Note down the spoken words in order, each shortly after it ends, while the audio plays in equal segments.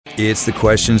It's the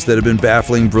questions that have been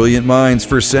baffling brilliant minds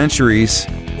for centuries,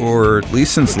 or at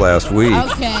least since last week.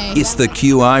 Okay. It's the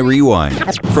QI Rewind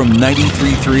from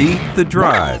 93.3 The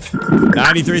Drive.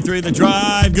 93.3 The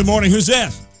Drive. Good morning. Who's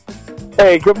this?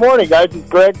 Hey, good morning, guys. It's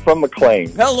Greg from McLean.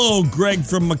 Hello, Greg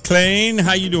from McLean.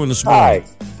 How you doing this morning? Hi.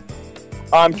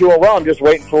 I'm doing well. I'm just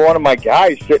waiting for one of my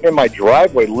guys sitting in my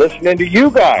driveway listening to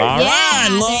you guys. All Yeah, right.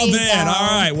 Love there you it. go.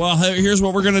 All right. Well, here's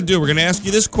what we're going to do. We're going to ask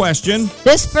you this question.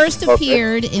 This first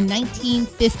appeared in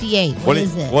 1958. What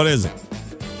is it? What is it?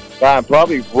 I'm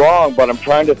probably wrong, but I'm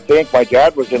trying to think. My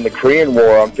dad was in the Korean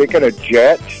War. I'm thinking a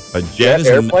jet. A jet is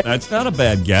airplane? that's not a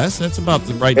bad guess. That's about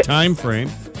the right time frame.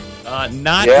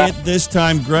 Not Yeah. it this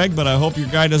time, Greg, but I hope your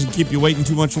guy doesn't keep you waiting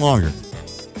too much longer.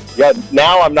 Yeah,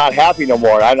 now I'm not happy no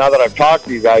more. Now that I've talked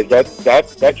to you guys,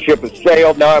 that ship has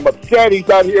sailed. Now I'm upset he's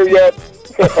not here yet.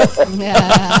 All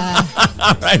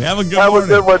right. Have a good That was morning.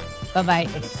 good one. Bye-bye.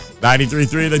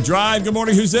 93.3 The Drive. Good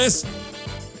morning. Who's this?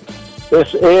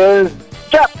 This is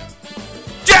Jeff.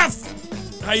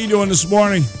 Jeff! How you doing this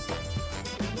morning?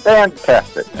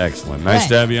 Fantastic. Excellent. Nice Good.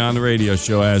 to have you on the radio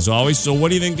show, as always. So what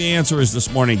do you think the answer is this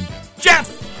morning? Jeff!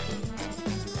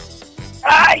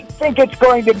 I think it's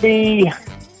going to be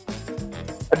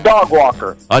a dog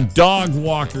walker. A dog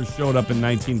walker showed up in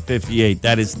 1958.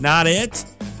 That is not it,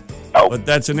 Oh. but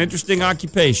that's an interesting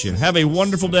occupation. Have a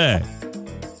wonderful day.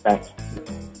 Thanks.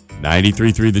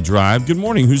 93.3 The Drive. Good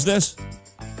morning. Who's this?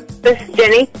 This is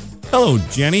Jenny. Hello,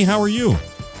 Jenny. How are you?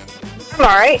 I'm all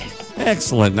right.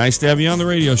 Excellent. Nice to have you on the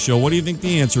radio show. What do you think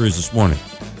the answer is this morning?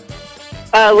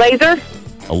 Laser.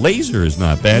 A laser is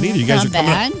not bad either. You guys Not are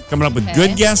bad. coming up with Okay.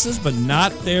 good guesses, but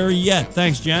not there yet.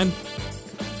 Thanks, Jen.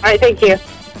 All right, thank you.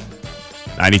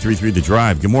 93.3 The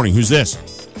Drive. Good morning. Who's this?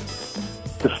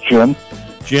 This is Jim.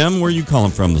 Jim, where are you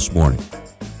calling from this morning?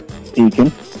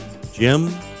 Deacon. Jim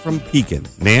from Pekin.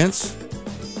 Nance,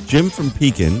 Jim from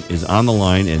Pekin is on the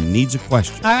line and needs a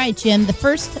question. All right, Jim.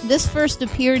 This first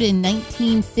appeared in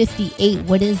 1958.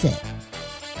 What is it?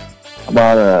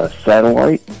 About a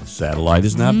satellite. Satellite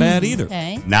is not bad either.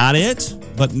 okay. Not it,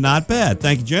 but not bad.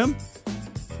 Thank you, Jim.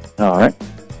 All right.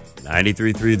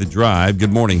 93.3 The Drive.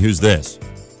 Good morning. Who's this?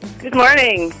 Good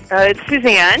morning. It's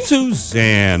Suzanne.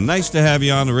 Suzanne. Nice to have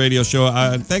you on the radio show.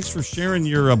 Thanks for sharing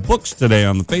your books today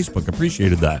on the Facebook.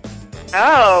 Appreciated that.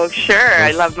 Oh, sure.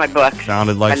 I love my books.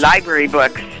 Sounded like My some, library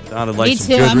books. sounded like Me some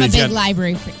too. good I'm a reads. big Yeah,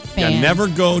 library fan. never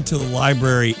go to the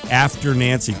library after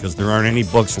Nancy because there aren't any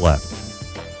books left.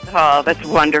 Oh, that's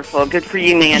wonderful. Good for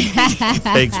you, Nancy.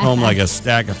 Takes home like a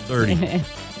stack of 30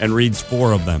 and reads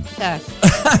 4 of them.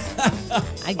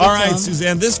 I get All right, them.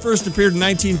 Suzanne, this first appeared in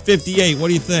 1958. What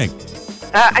do you think?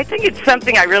 I think it's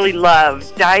something I really love.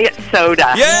 Diet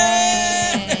soda.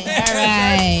 Yay! All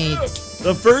right.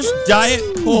 The first Diet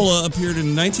Cola appeared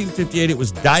in 1958. It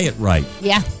was Diet Right,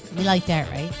 Yeah, we like that,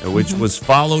 right? which was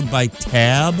followed by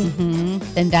Tab.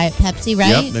 Then Diet Pepsi,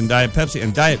 right? Yep, then Diet Pepsi.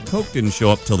 And Diet Coke didn't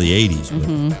show up till the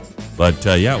 80s. But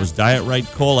yeah, it was Diet Right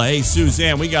Cola. Hey,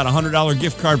 Suzanne, we got a $100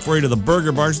 gift card for you to the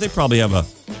Burger Bars. They probably have a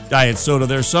diet soda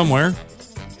there somewhere.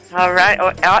 All right.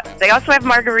 Oh, they also have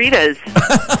margaritas.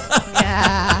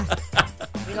 Yeah.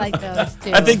 We like those,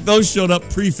 too. I think those showed up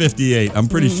pre-58. I'm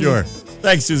pretty sure.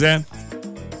 Thanks, Suzanne.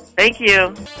 Thank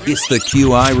you. It's the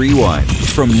QI Rewind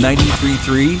from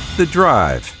 93.3 The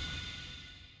Drive.